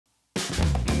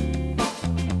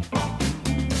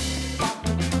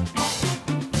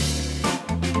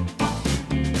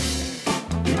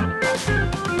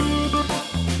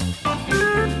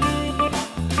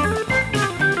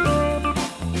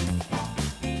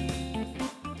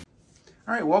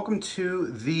All right, welcome to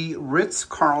the Ritz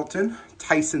Carlton,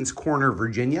 Tysons Corner,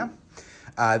 Virginia.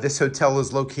 This hotel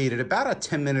is located about a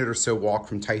 10-minute or so walk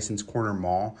from Tysons Corner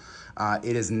Mall.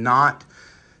 It is not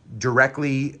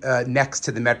directly next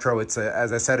to the metro. It's,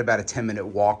 as I said, about a 10-minute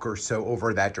walk or so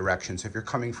over that direction. So if you're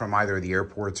coming from either the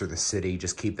airports or the city,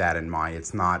 just keep that in mind.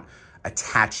 It's not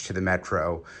attached to the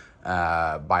metro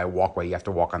by a walkway. You have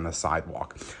to walk on the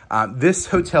sidewalk. This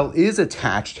hotel is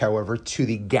attached, however, to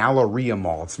the Galleria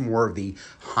Mall. It's more of the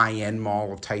high-end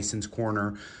mall of Tysons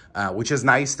Corner, which is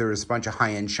nice. There's a bunch of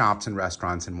high-end shops and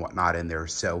restaurants and whatnot in there,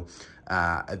 so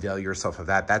avail yourself of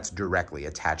that. That's directly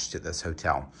attached to this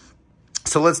hotel.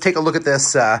 So let's take a look at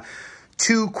this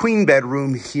two-queen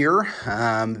bedroom here.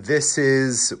 This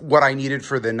is what I needed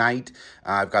for the night.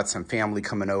 I've got some family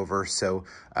coming over, so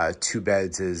 2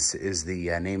 beds is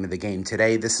the name of the game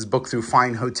today. This is booked through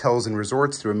Fine Hotels and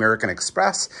Resorts through American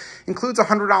Express. Includes a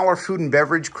 $100 food and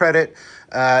beverage credit.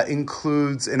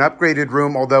 Includes an upgraded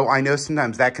room, although I know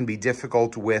sometimes that can be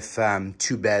difficult with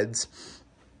 2 beds.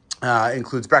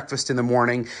 Includes breakfast in the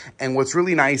morning. And what's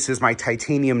really nice is my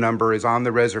titanium number is on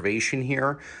the reservation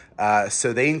here.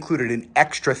 So they included an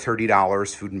extra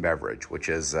 $30 food and beverage, which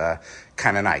is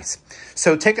kind of nice.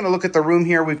 So taking a look at the room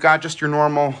here, we've got just your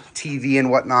normal TV and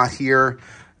whatnot here.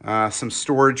 Some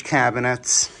storage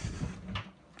cabinets.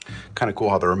 Kind of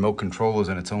cool how the remote control is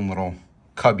in its own little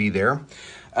cubby there.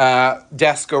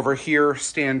 Desk over here,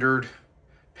 standard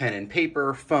pen and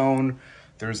paper, phone.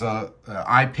 There's a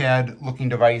iPad-looking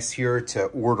device here to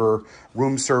order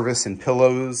room service and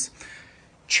pillows.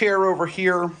 Chair over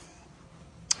here.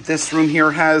 This room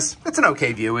here has, it's an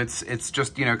okay view. It's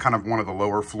just, you know, kind of one of the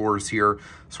lower floors here,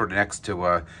 sort of next to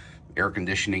a air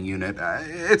conditioning unit.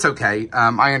 It's okay.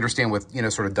 I understand with, you know,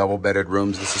 sort of double-bedded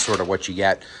rooms, this is sort of what you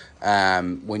get.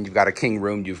 When you've got a king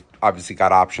room, you've obviously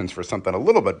got options for something a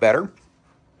little bit better.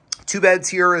 2 beds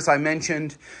here, as I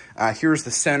mentioned. Here's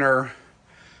the center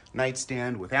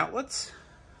nightstand with outlets.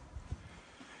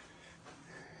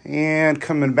 And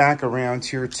coming back around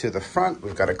here to the front,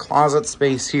 we've got a closet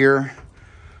space here,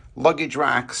 luggage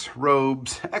racks,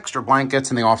 robes, extra blankets,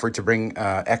 and they offer to bring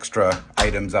extra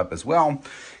items up as well.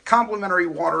 Complimentary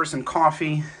waters and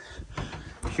coffee.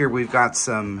 Here we've got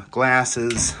some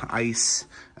glasses, ice.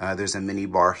 There's a mini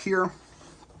bar here.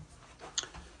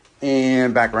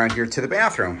 And back around here to the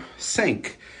bathroom.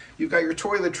 Sink. You've got your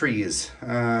toiletries.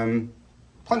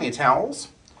 Plenty of towels.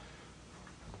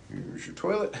 Here's your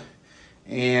toilet.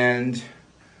 And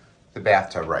the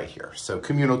bathtub right here. So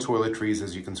communal toiletries,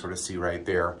 as you can sort of see right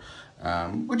there,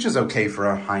 which is okay for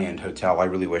a high-end hotel. I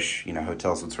really wish, you know,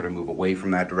 hotels would sort of move away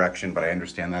from that direction, but I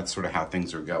understand that's sort of how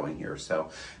things are going here. So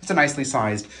it's a nicely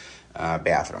sized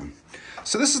bathroom.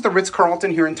 So this is the Ritz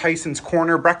Carlton here in Tysons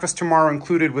Corner. Breakfast tomorrow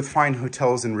included with Fine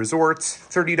Hotels and Resorts.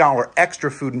 $30 extra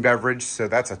food and beverage, so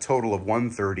that's a total of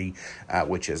 $130,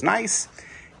 which is nice.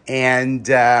 And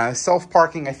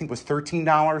self-parking, I think, was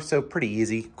 $13, so pretty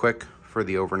easy, quick for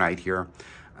the overnight here.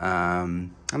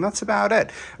 And that's about it.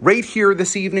 Rate here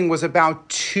this evening was about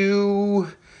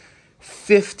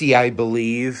 $250, I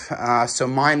believe. So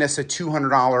minus a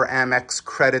 $200 Amex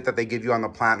credit that they give you on the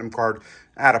Platinum card.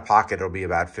 Out of pocket, it'll be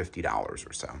about $50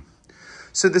 or so.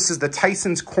 So this is the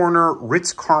Tysons Corner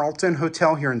Ritz Carlton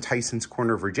Hotel here in Tysons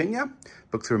Corner, Virginia.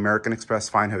 Booked through American Express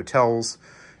Fine Hotels.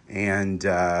 And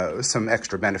some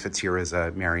extra benefits here is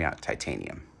a Marriott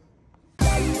Titanium.